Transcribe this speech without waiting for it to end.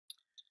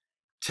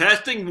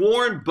Testing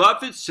Warren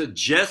Buffett's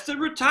suggested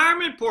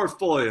retirement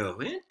portfolio.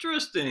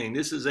 Interesting.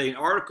 This is an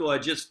article I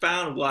just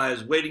found while I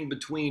was waiting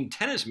between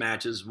tennis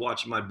matches,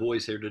 watching my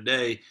boys here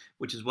today,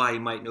 which is why you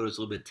might notice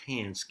a little bit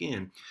tan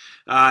skin.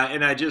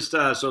 And I just, so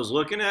I was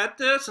looking at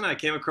this, and I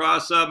came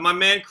across my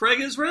man Craig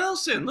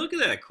Israelson. Look at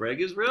that, Craig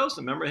Israelson.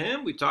 Remember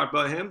him? We talked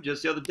about him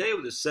just the other day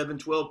with his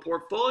 712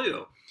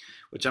 portfolio,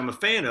 which I'm a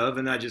fan of,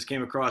 and I just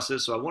came across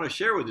this, so I want to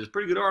share with you. It's a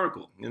pretty good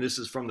article, and this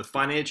is from the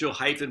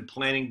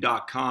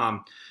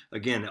financial-planning.com,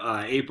 again,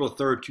 April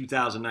 3rd,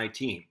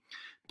 2019.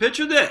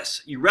 Picture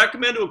this. You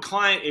recommend to a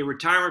client a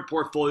retirement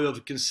portfolio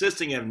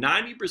consisting of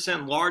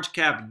 90%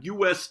 large-cap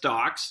U.S.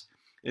 stocks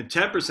and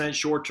 10%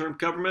 short-term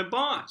government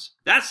bonds.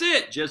 That's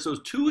it, just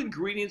those two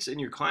ingredients in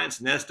your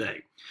client's nest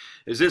egg.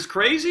 Is this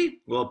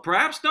crazy? Well,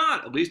 perhaps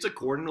not, at least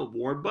according to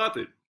Warren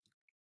Buffett.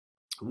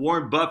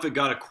 Warren Buffett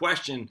got a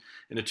question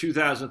in a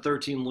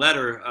 2013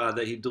 letter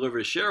that he delivered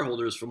to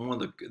shareholders from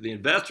one of the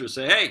investors.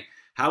 Say, hey,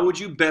 how would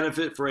you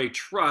benefit for a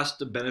trust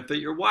to benefit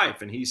your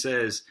wife? And he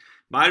says,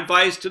 my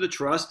advice to the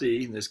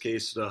trustee, in this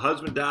case, the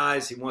husband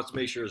dies, he wants to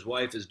make sure his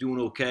wife is doing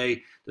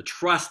okay. The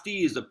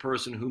trustee is the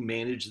person who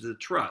manages the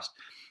trust.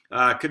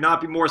 Could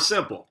not be more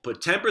simple.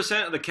 Put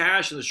 10% of the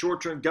cash in the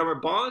short-term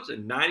government bonds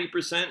and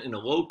 90% in a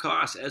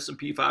low-cost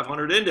S&P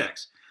 500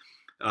 index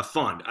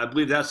fund. I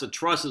believe that's the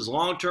trust's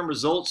long-term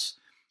results.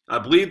 I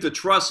believe the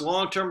trust's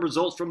long-term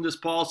results from this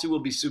policy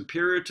will be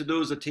superior to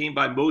those attained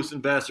by most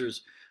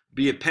investors,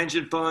 be it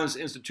pension funds,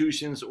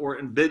 institutions, or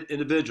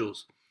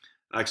individuals.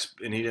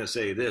 And he didn't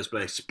say this,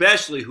 but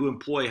especially who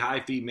employ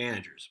high-fee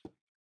managers.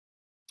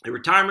 A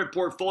retirement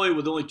portfolio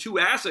with only two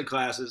asset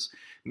classes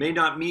may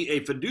not meet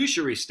a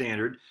fiduciary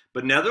standard,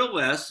 but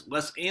nevertheless,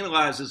 let's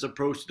analyze this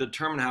approach to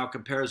determine how it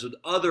compares with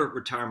other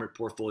retirement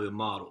portfolio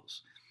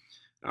models.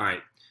 All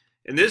right.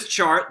 In this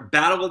chart,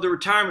 Battle of the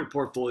Retirement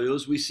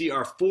Portfolios, we see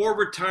our four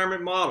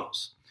retirement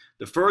models.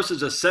 The first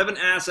is a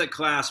 7-asset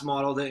class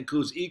model that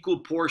includes equal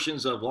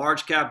portions of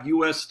large cap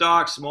U.S.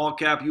 stock, small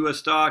cap U.S.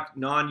 stock,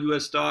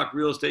 non-U.S. stock,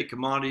 real estate,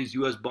 commodities,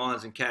 U.S.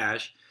 bonds, and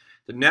cash.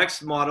 The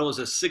next model is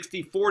a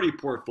 60-40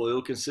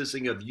 portfolio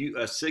consisting of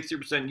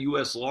 60%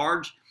 U.S.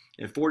 large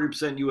and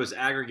 40% U.S.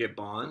 aggregate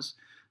bonds.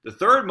 The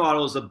third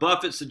model is a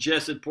Buffett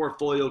suggested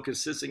portfolio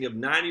consisting of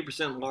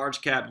 90%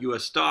 large cap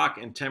U.S. stock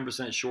and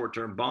 10%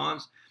 short-term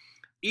bonds.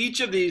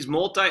 Each of these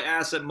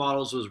multi-asset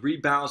models was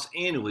rebalanced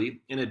annually.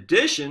 In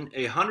addition,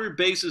 a 100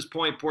 basis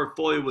point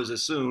portfolio was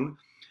assumed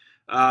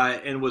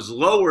and was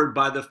lowered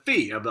by the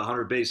fee of the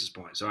 100 basis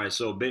points. All right,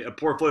 so a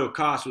portfolio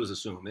cost was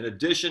assumed. In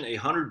addition, a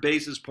 100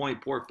 basis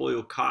point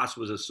portfolio cost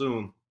was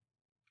assumed,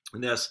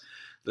 and thus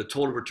the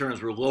total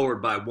returns were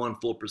lowered by 1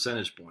 full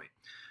percentage point.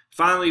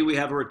 Finally, we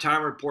have a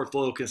retirement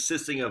portfolio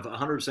consisting of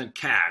 100%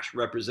 cash,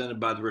 represented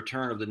by the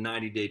return of the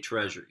 90-day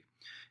treasury.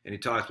 And he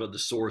talks about the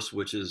source,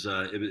 which is,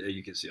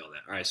 you can see all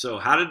that. All right, so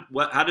how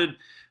did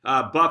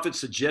Buffett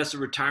suggest a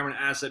retirement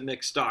asset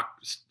mix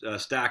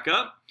stack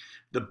up?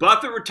 The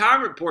Buffett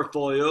retirement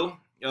portfolio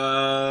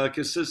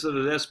consists of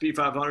the S&P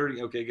 500.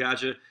 Okay,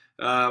 gotcha.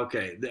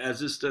 Okay, as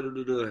this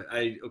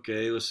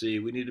okay, let's see.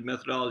 We need a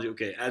methodology.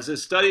 Okay, as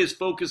this study is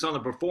focused on the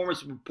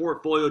performance of a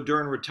portfolio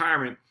during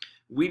retirement,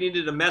 we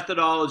needed a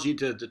methodology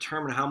to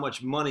determine how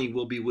much money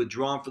will be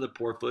withdrawn for the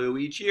portfolio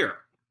each year.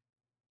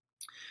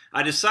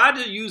 I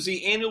decided to use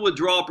the annual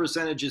withdrawal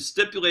percentages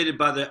stipulated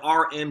by the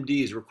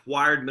RMDs,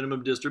 required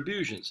minimum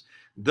distributions.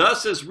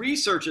 Thus, this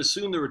research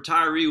assumed the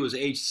retiree was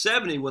age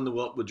 70 when the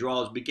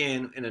withdrawals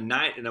began and a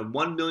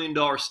 $1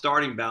 million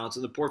starting balance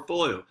in the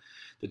portfolio.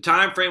 The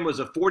time frame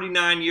was a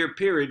 49-year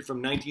period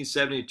from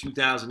 1970 to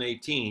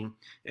 2018,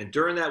 and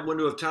during that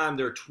window of time,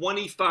 there are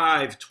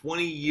 25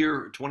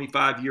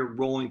 year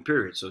rolling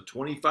periods. So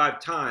 25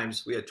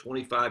 times we had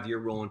 25-year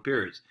rolling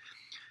periods.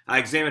 I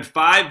examined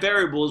 5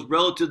 variables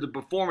relative to the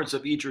performance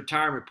of each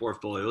retirement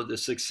portfolio: the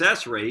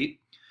success rate,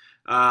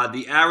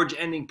 the average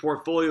ending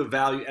portfolio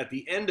value at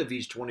the end of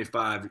each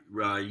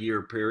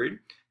 25-year period,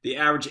 the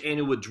average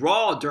annual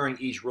withdrawal during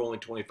each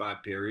rolling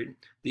 25 period,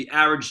 the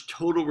average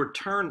total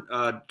return,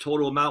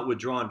 total amount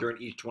withdrawn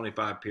during each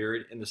 25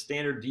 period, and the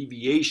standard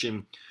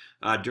deviation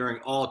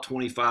during all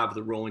 25 of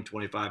the rolling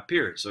 25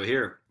 periods. So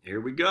here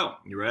we go.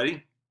 You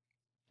ready?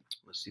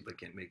 Let's see if I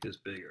can't make this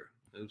bigger.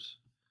 Oops.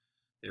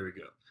 There we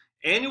go.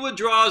 Annual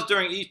withdrawals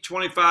during each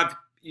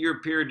 25-year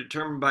period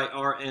determined by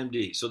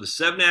RMD. So the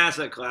 7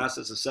 asset class,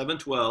 that's a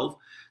 712.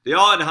 They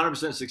all had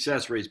 100%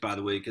 success rates, by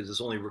the way, because it's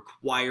only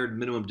required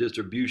minimum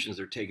distributions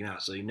they're taking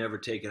out. So you never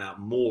take it out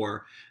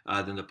more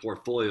than the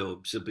portfolio,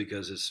 simply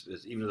because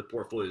even if the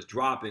portfolio is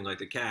dropping like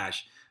the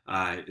cash,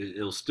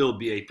 it'll still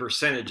be a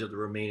percentage of the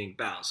remaining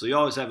balance. So you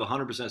always have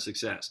 100%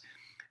 success.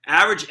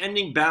 Average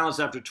ending balance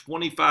after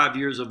 25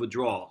 years of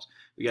withdrawals.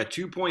 We got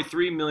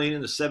 2.3 million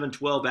in the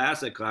 712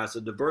 asset class,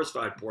 a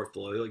diversified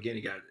portfolio. Again,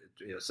 you got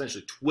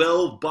essentially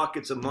 12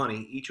 buckets of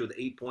money, each with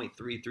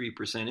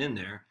 8.33% in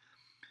there.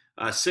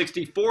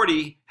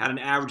 60-40 had an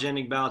average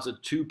ending balance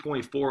of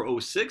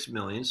 2.406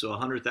 million, so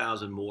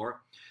 100,000 more.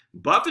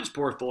 Buffett's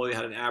portfolio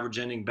had an average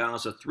ending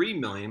balance of 3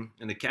 million,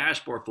 and the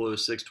cash portfolio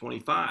is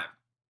 625.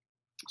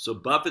 So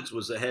Buffett's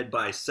was ahead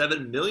by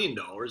 $7 million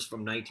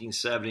from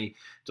 1970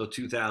 till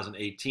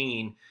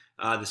 2018.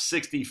 The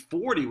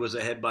 60-40 was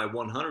ahead by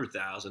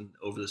 100,000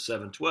 over the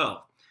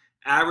 7-12.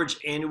 Average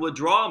annual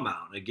withdrawal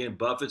amount. Again,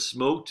 Buffett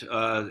smoked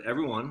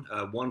everyone.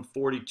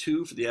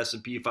 142 for the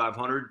S&P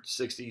 500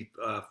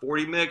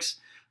 60-40 mix.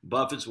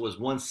 Buffett's was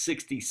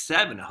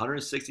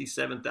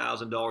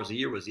 $167,000 a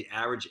year was the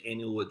average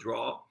annual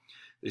withdrawal.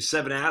 The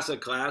 7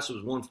 asset class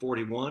was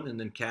 141, and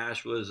then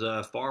cash was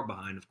far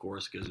behind, of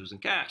course, because it was in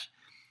cash.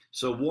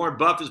 So Warren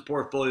Buffett's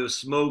portfolio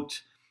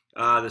smoked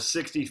the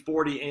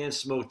 60-40 and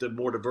smoked the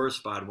more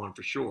diversified one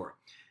for sure.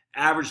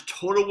 Average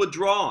total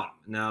withdrawn,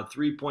 now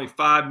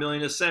 3.5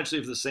 million, essentially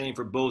the same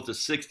for both the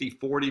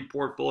 60-40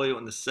 portfolio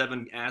and the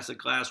 7 asset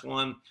class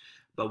one.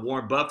 But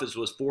Warren Buffett's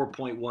was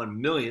 4.1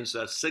 million, so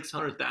that's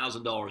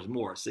 $600,000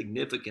 more,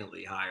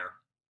 significantly higher.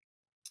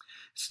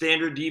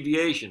 Standard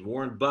deviation,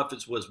 Warren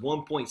Buffett's was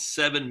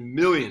 1.7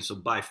 million, so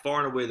by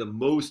far and away the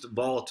most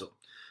volatile.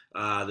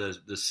 The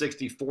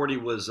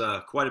 60-40 was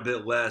quite a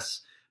bit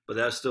less, but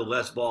that's still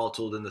less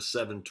volatile than the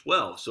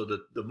 7-12. So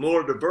the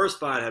more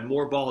diversified had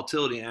more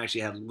volatility and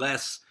actually had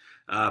less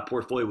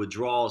portfolio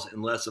withdrawals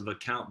and less of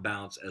account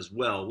balance as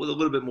well, with a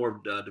little bit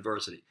more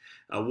diversity.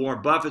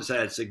 Warren Buffett's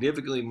had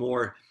significantly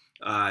more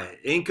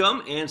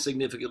income and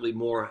significantly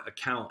more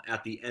account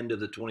at the end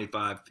of the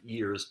 25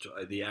 years,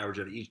 the average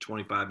of each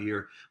 25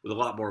 year, with a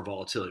lot more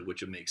volatility,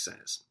 which would make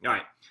sense. All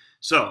right,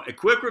 so a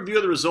quick review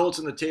of the results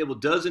in the table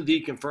does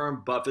indeed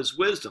confirm Buffett's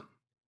wisdom.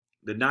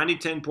 The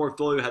 90-10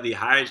 portfolio had the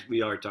highest,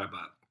 we already talked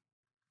about.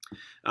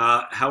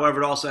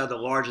 However, it also had the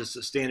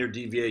largest standard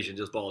deviation,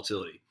 just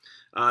volatility.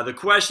 The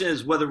question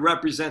is whether it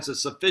represents a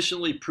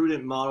sufficiently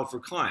prudent model for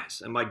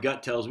clients, and my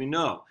gut tells me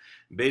no.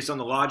 Based on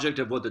the logic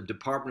of what the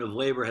Department of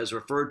Labor has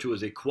referred to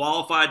as a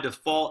qualified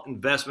default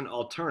investment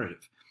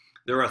alternative.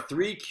 There are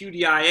 3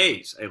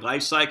 QDIAs, a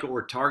life cycle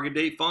or target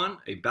date fund,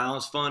 a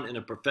balanced fund, and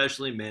a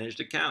professionally managed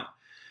account.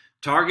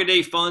 Target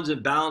date funds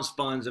and balanced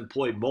funds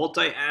employ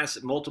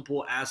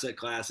multiple asset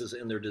classes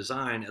in their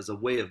design as a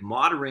way of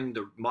moderating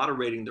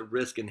the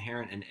risk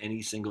inherent in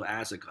any single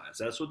asset class.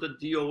 That's what the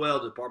DOL,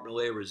 Department of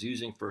Labor, is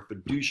using for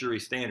fiduciary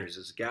standards.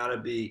 It's got to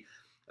be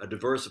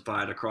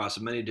diversified across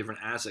many different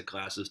asset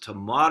classes to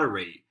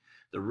moderate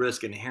the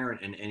risk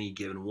inherent in any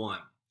given one.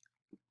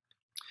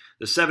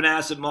 The 7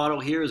 asset model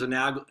here is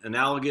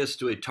analogous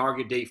to a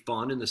target date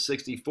fund, and the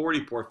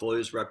 60-40 portfolio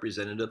is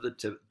representative of the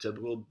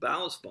typical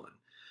balanced fund,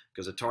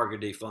 because the target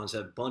date funds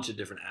have a bunch of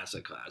different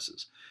asset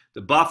classes.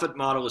 The Buffett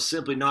model is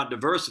simply not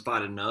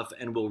diversified enough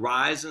and will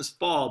rise and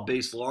fall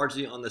based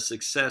largely on the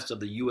success of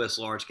the U.S.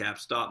 large cap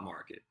stock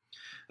market.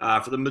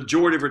 For the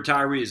majority of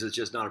retirees, it's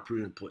just not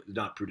prudent to do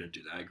that.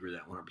 I agree with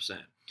that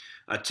 100%.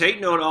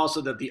 Take note also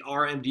that the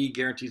RMD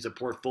guarantees a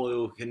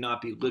portfolio cannot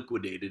be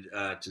liquidated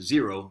to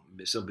zero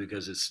simply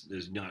because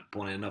there's not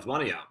pulling enough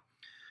money out.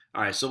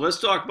 All right, so let's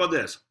talk about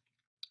this.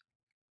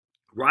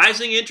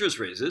 Rising interest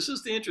rates. This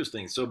is the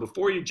interesting. So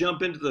before you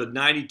jump into the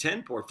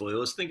 90-10 portfolio,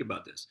 let's think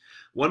about this.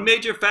 One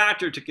major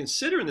factor to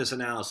consider in this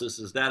analysis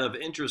is that of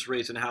interest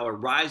rates and how a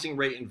rising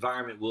rate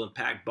environment will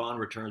impact bond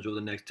returns over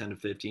the next 10 to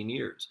 15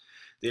 years.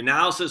 The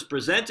analysis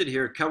presented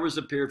here covers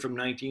the period from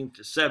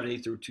 1970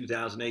 through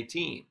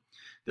 2018.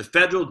 The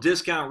federal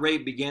discount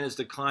rate began its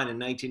decline in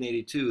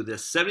 1982. The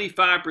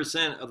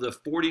 75% of the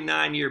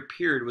 49-year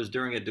period was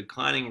during a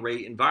declining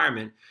rate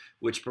environment,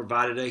 which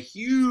provided a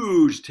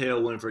huge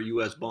tailwind for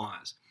U.S.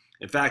 bonds.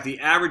 In fact, the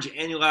average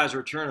annualized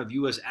return of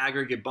U.S.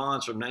 aggregate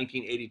bonds from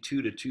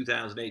 1982 to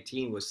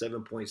 2018 was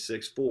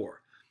 7.64.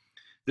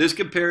 This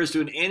compares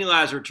to an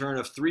annualized return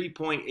of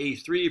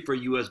 3.83 for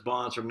U.S.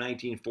 bonds from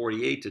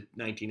 1948 to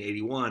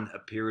 1981, a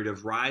period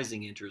of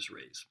rising interest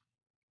rates.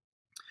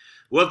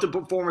 What if the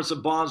performance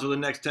of bonds over the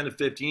next 10 to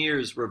 15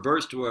 years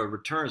reverts to a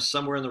return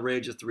somewhere in the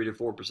range of 3 to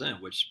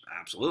 4%, which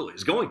absolutely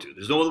is going to.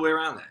 There's no other way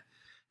around that.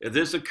 If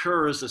this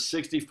occurs, the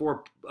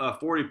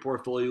 60-40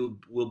 portfolio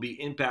will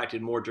be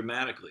impacted more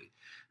dramatically.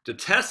 To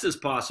test this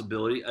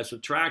possibility, I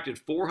subtracted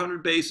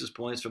 400 basis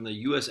points from the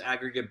U.S.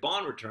 aggregate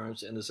bond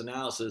returns in this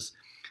analysis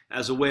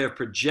as a way of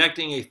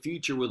projecting a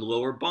future with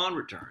lower bond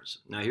returns.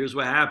 Now, here's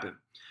what happened.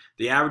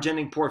 The average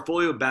ending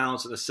portfolio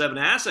balance in the 7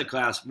 asset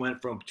class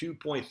went from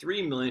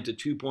 2.3 million to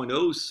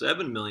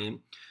 2.07 million,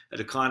 a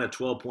decline of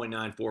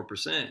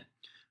 12.94%.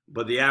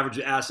 But the average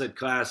asset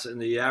class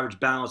and the average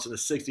balance in the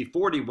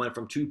 60-40 went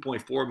from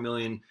 2.4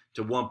 million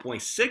to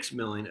 1.6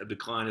 million, a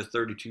decline of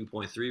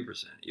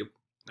 32.3%. Yep,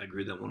 I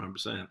agree with that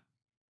 100%.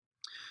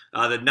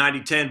 The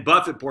 90-10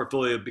 Buffett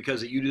portfolio,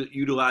 because it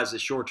utilized the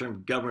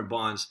short-term government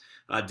bonds,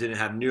 didn't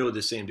have nearly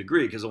the same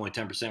degree because only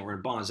 10% were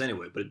in bonds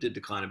anyway, but it did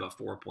decline about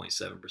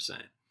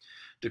 4.7%.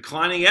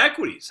 Declining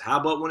equities. How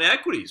about when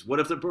equities?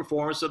 What if the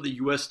performance of the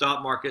U.S.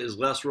 stock market is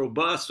less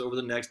robust over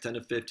the next 10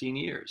 to 15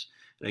 years?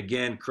 And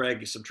again,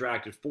 Craig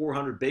subtracted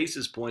 400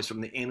 basis points from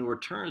the annual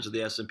returns of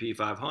the S&P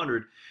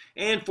 500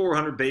 and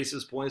 400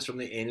 basis points from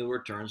the annual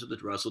returns of the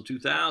Russell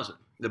 2000.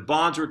 The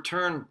bonds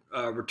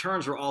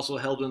returns were also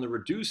held in the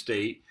reduced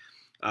state,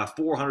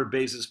 400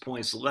 basis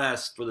points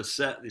less for the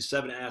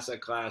 7 asset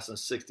class and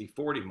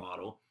 60-40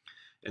 model.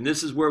 And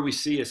this is where we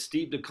see a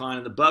steep decline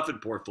in the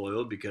Buffett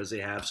portfolio because they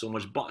have so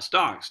much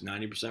stocks.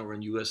 90% were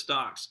in U.S.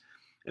 stocks.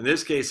 In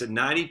this case, a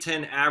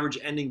 90-10 average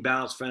ending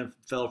balance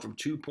fell from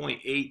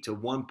 2.8 to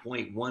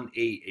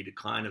 1.18, a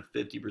decline of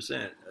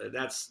 50%.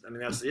 That's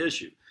the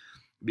issue.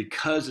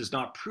 Because it's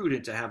not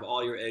prudent to have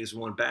all your eggs in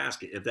one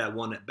basket. If that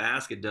one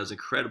basket does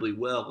incredibly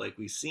well, like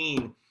we've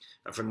seen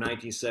from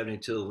 1970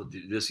 till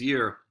this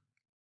year,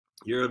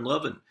 you're in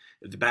loving.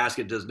 If the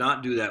basket does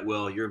not do that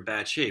well, you're in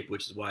bad shape,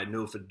 which is why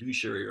no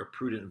fiduciary or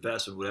prudent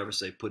investment would ever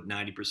say put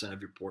 90%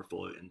 of your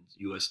portfolio in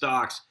U.S.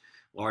 stocks,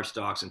 large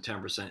stocks, and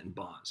 10% in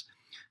bonds.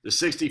 The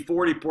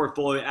 60-40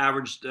 portfolio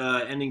average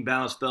ending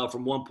balance fell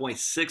from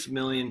 1.6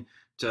 million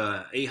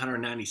to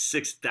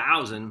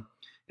 896,000,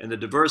 and the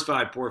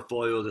diversified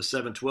portfolio, the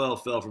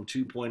 7-12, fell from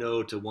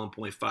 2.0 to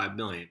 1.5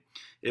 million.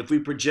 If we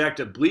project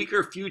a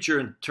bleaker future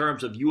in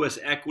terms of U.S.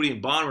 equity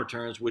and bond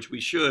returns, which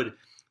we should,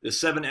 the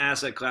 7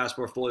 asset class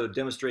portfolio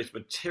demonstrates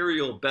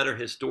material better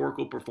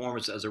historical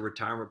performance as a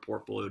retirement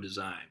portfolio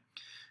design.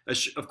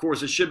 Of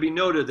course, it should be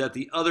noted that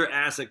the other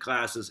asset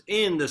classes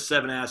in the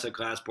 7 asset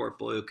class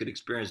portfolio could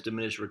experience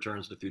diminished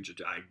returns in the future.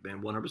 I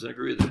 100%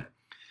 agree with that.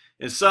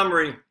 In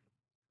summary,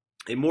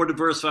 a more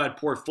diversified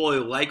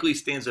portfolio likely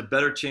stands a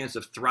better chance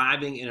of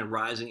thriving in a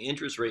rising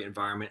interest rate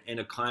environment and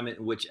a climate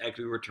in which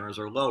equity returns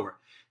are lower.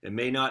 It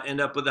may not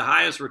end up with the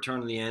highest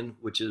return in the end,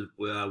 which is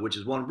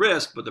one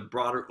risk, but the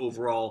broader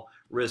overall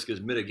risk is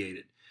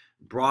mitigated.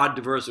 Broad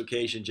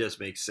diversification just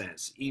makes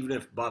sense, even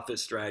if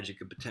Buffett's strategy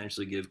could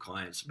potentially give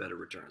clients better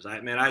returns. No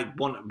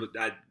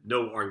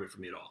argument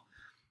for me at all.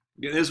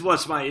 This is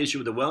what's my issue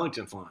with the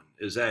Wellington Fund,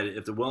 is that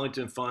if the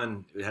Wellington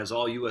Fund has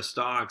all U.S.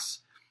 stocks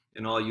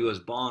and all U.S.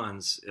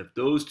 bonds, if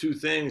those two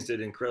things did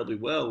incredibly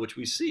well, which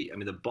we see,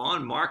 the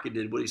bond market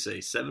did, what do you say,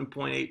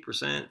 7.8%,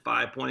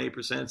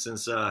 5.8%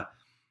 since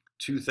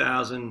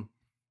 2000,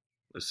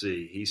 let's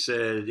see, he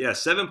said,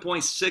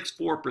 7.64%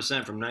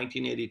 from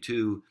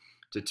 1982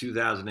 to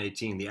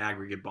 2018, the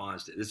aggregate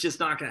bonds did. It's just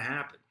not going to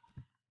happen.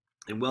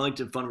 And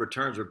Wellington Fund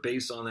returns were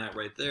based on that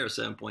right there,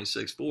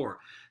 7.64.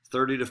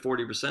 30 to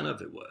 40%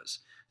 of it was.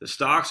 The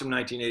stocks from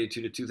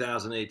 1982 to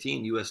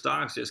 2018, U.S.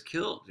 stocks just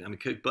killed.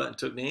 Kicked butt and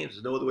took names.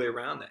 There's no other way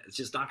around that. It's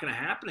just not going to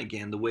happen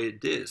again the way it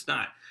did. It's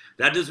not.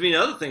 That doesn't mean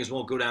other things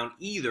won't go down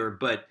either,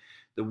 but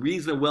the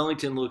reason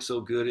Wellington looks so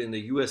good in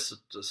the U.S.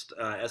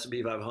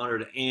 S&P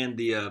 500 and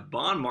the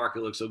bond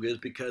market looks so good is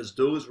because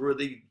those were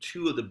the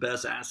 2 of the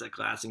best asset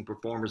classing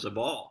performers of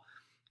all.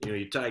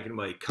 You're taking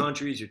away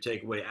countries, you're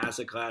taking away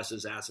asset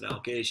classes, asset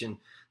allocation.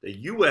 The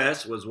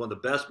U.S. was one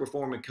of the best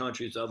performing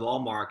countries of all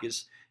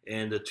markets,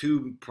 and the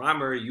 2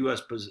 primary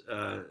U.S.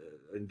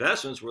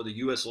 investments were the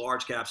U.S.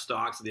 large cap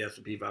stocks of the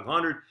S&P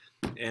 500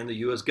 and the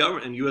U.S.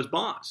 government and U.S.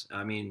 bonds.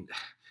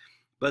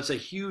 But it's a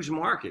huge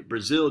market.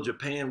 Brazil,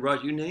 Japan,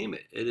 Russia, you name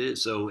it. It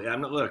is. So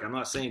I'm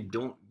not saying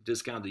don't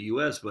discount the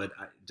U.S., but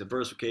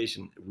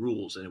diversification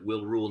rules, and it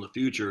will rule in the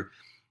future.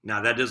 Now,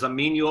 that doesn't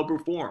mean you'll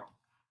perform.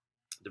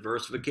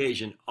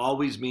 Diversification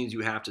always means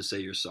you have to say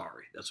you're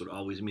sorry. That's what it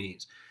always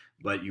means.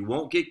 But you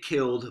won't get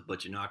killed,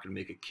 but you're not going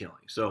to make a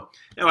killing. So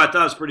anyway, I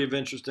thought it was pretty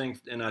interesting,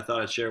 and I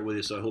thought I'd share it with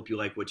you. So I hope you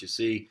like what you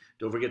see.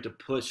 Don't forget to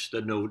push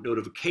the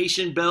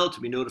notification bell to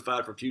be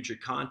notified for future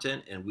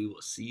content, and we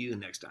will see you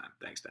next time.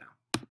 Thanks, now.